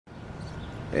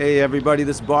Hey everybody,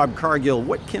 this is Bob Cargill.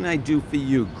 What can I do for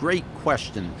you? Great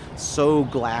question. So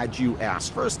glad you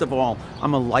asked. First of all,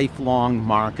 I'm a lifelong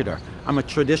marketer. I'm a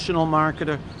traditional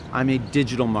marketer. I'm a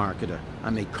digital marketer.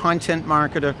 I'm a content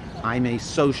marketer. I'm a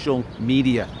social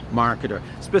media marketer.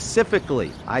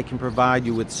 Specifically, I can provide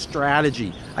you with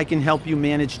strategy. I can help you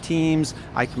manage teams.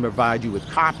 I can provide you with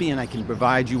copy, and I can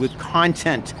provide you with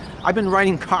content. I've been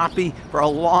writing copy for a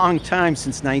long time,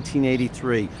 since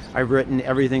 1983. I've written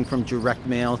everything from direct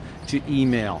mail to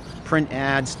email, print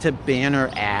ads to banner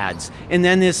ads. And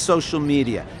then there's social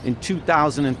media. In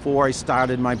 2004, I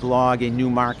started my blog, A New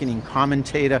Marketing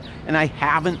Commentator, and I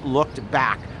haven't looked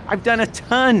back. I've done a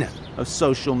ton of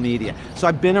social media. So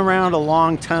I've been around a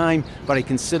long time, but I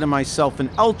consider myself an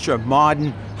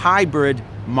ultra-modern hybrid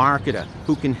marketer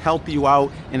who can help you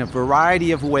out in a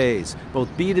variety of ways, both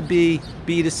B2B,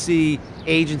 B2C,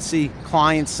 agency,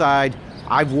 client side.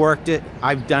 I've worked it,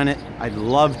 I've done it. I'd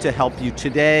love to help you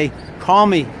today. Call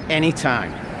me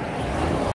anytime.